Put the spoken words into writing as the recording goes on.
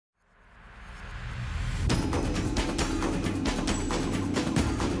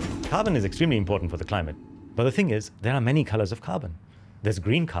Carbon is extremely important for the climate. But the thing is, there are many colors of carbon. There's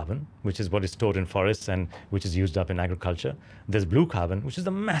green carbon, which is what is stored in forests and which is used up in agriculture. There's blue carbon, which is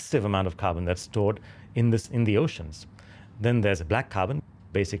the massive amount of carbon that's stored in the oceans. Then there's black carbon,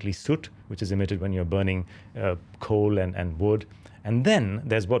 basically soot, which is emitted when you're burning coal and wood. And then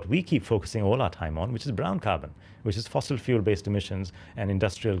there's what we keep focusing all our time on, which is brown carbon, which is fossil fuel-based emissions and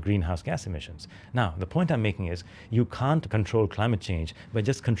industrial greenhouse gas emissions. Now, the point I'm making is you can't control climate change by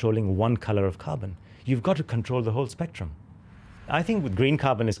just controlling one color of carbon. You've got to control the whole spectrum. I think with green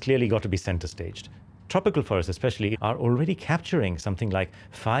carbon has clearly got to be center staged. Tropical forests especially are already capturing something like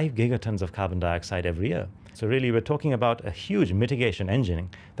 5 gigatons of carbon dioxide every year. So really we're talking about a huge mitigation engine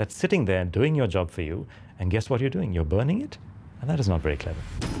that's sitting there doing your job for you, and guess what you're doing? You're burning it? And that is not very clever.